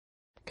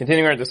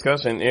Continuing our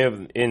discussion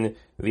in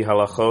the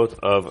halachot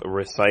of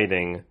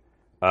reciting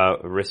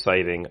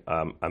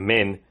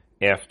amen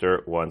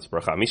after one's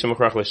bracha. Misha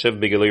Mukrach Leshev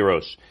B'Gilui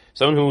Rosh.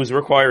 Someone who is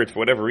required, for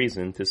whatever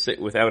reason, to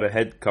sit without a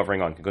head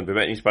covering on.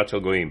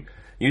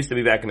 Used to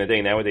be back in the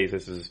day. Nowadays,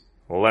 this is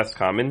less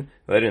common.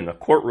 That in the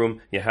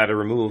courtroom, you had to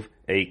remove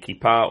a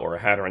kippah or a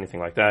hat or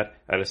anything like that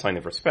as a sign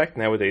of respect.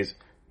 Nowadays,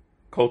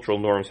 cultural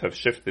norms have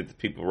shifted.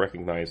 People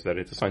recognize that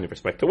it's a sign of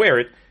respect to wear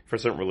it for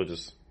certain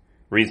religious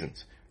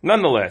reasons.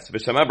 Nonetheless,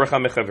 V'shama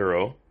bracha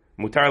mechavero,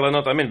 mutar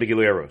lanot amen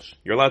b'gilui harosh.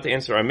 You're allowed to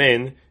answer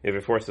amen if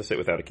you're forced to sit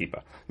without a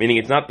kippah. Meaning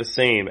it's not the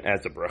same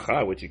as a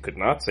bracha, which you could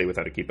not say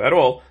without a kippah at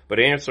all, but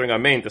answering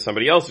amen to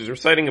somebody else who's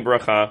reciting a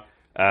bracha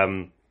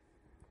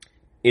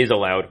is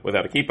allowed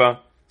without a kippah.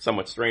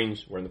 Somewhat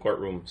strange. We're in the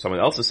courtroom. Someone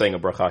else is saying a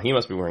bracha. He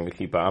must be wearing a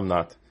kippah. I'm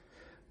not.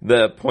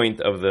 The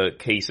point of the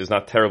case is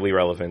not terribly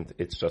relevant.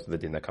 It's just the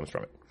din that comes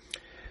from it.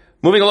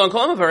 Moving along.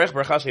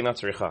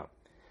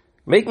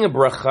 Making a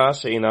bracha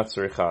she'inat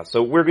tzricha.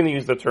 So we're going to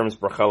use the terms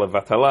bracha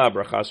levatala,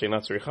 bracha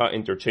she'inat tzricha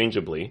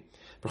interchangeably.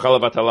 Bracha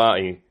levatala,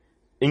 a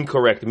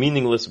incorrect,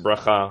 meaningless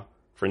bracha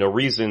for no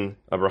reason,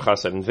 a bracha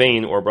said in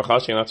vain, or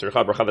bracha she'inat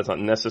tzricha, bracha that's not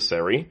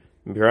necessary.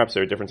 Perhaps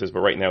there are differences,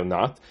 but right now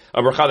not.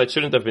 A bracha that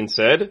shouldn't have been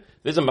said.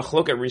 This is a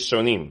machloket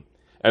rishonim.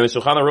 And the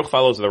Shulchan Aruch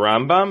follows the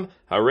Rambam.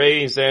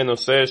 Harei zeh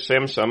noseh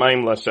shem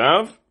shamayim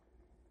lashav.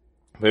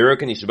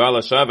 V'yiruk nishba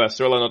lashav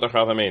asur lanot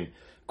achar hamein.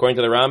 According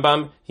to the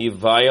Rambam, he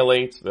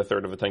violates the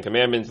third of the Ten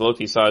Commandments, Lo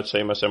tisad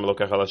Shem Hashem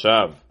Elokecha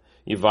Lashav.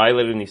 He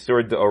violated an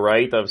Isur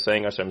D'Oraita of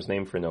saying Hashem's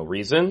name for no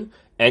reason,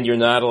 and you're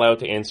not allowed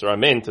to answer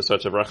Amen to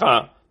such a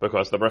bracha,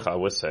 because the bracha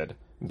was said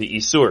the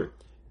Isur.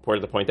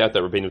 Important to point out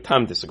that Rabbeinu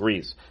Tam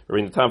disagrees.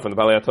 Rabbeinu Tam from the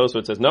Balei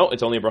HaTosfot says, no,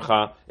 it's only a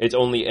bracha, it's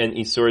only an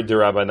Isur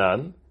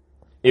D'Rabanan.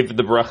 If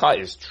the bracha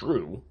is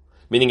true,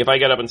 meaning if I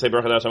get up and say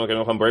Bracha Hashem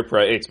Elokeinu Cham Borei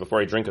P'ra Eitz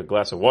before I drink a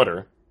glass of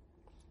water,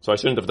 so I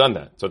shouldn't have done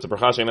that. So it's a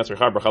bracha she'inat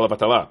tzricha, bracha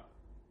levatala.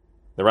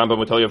 The Rambam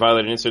would tell you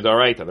violated an Isur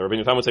D'Oraita. The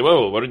Rabbeinu Tam would say,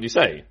 whoa, what did you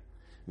say?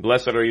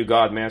 Blessed are you,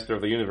 God, Master of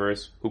the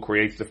universe, who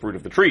creates the fruit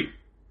of the tree.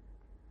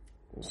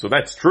 So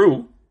that's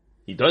true.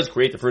 He does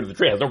create the fruit of the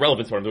tree. It has no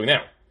relevance to what I'm doing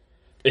now.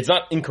 It's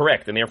not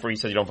incorrect, and therefore he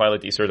says you don't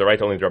violate the Isur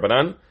D'Oraita, only the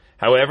Rabbanan.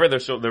 However, the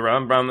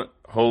Rambam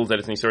holds that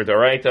it's an Isur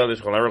D'Oraita, the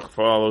Shulchan Aruch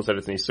follows that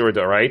it's an Isur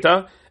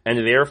D'Oraita,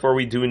 and therefore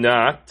we do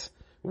not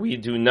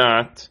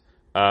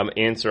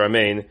answer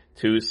Amen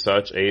to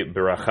such a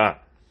beracha.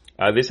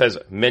 This has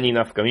many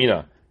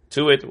nafkamina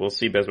to it. We'll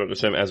see Bezrat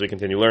Hashem as we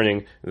continue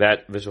learning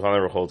that the Shulchan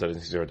Aruch holds that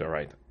it's Isur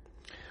D'Oraita.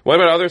 What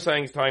about other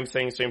times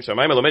saying Shem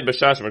Shamayim? Elomed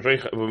b'shash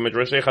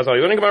v'medrashei Chazal.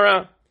 You learning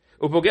Gemara?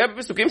 Upogeh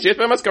b'pesukim sheyesh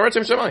b'hem azkarat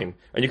Shem Shamayim.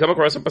 And you come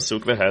across a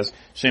pasuk that has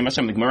Shem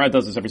Hashem. The Gemara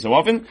does this every so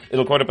often.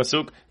 It'll quote a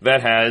pasuk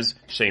that has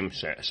Shem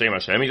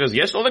Hashem. He goes,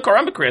 Yesh lo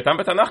lekoram b'kriyatam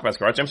b'tanach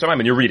b'azkarat Shem Shamayim.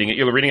 And you're reading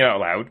it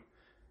out loud.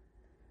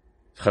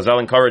 Chazal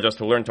encourage us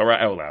to learn Torah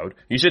out loud.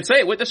 You should say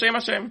it with the Shem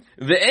Hashem.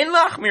 Ve'en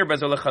lachmir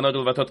bezel lechanot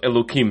ulevatot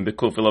elokim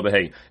b'kuf v'lo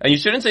b'hei. And you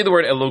shouldn't say the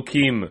word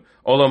elokim,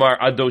 olomar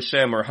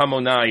adoshem, or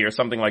hamonai, or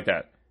something like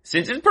that.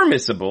 Since it's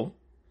permissible,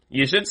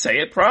 you should say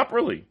it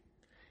properly.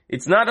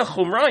 It's not a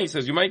chumrah. He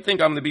says, you might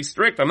think I'm going to be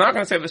strict. I'm not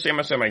going to say the Shem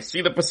Hashem. I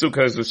see the pasuk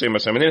has the Shem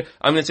Hashem. And then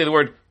I'm going to say the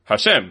word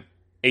Hashem,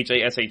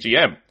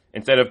 Hashem,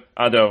 instead of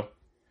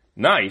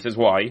Adonai. He says,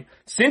 why?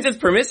 Since it's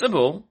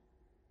permissible,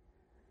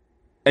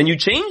 and you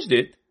changed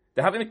it,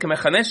 you're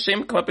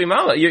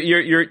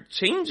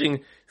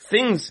changing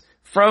things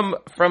from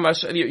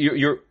Hashem.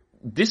 You're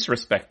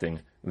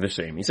disrespecting the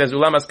shame. He says,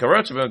 "Ulam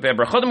askarot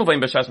brachot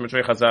muvayim b'shas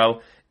mitzrei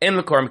Chazal en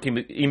lekoram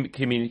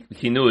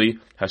kinui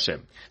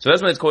Hashem." So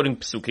that's when it's quoting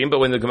psukim. But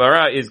when the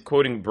Gemara is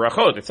quoting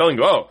brachot, it's telling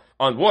you,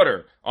 on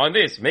water, on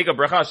this, make a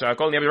bracha.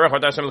 Shakol niyavi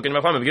brachot Hashem l'kin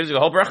mafam. It gives you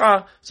the whole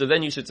bracha. So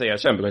then you should say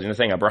Hashem, because you're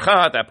saying a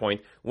bracha at that point.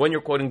 When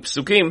you're quoting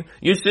psukim,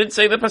 you should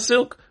say the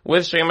pasuk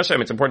with Shem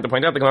Hashem. It's important to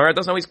point out the Gemara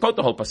doesn't always quote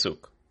the whole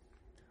pasuk.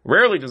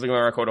 Rarely does the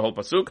Gemara quote a whole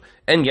pasuk,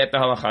 and yet the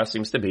halacha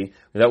seems to be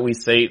that we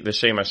say the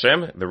Shem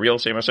Hashem, the real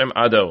Shem Hashem,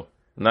 Ado.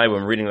 Now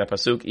when reading that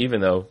pasuk, even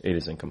though it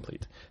is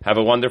incomplete. Have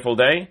a wonderful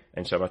day,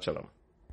 and Shabbat Shalom.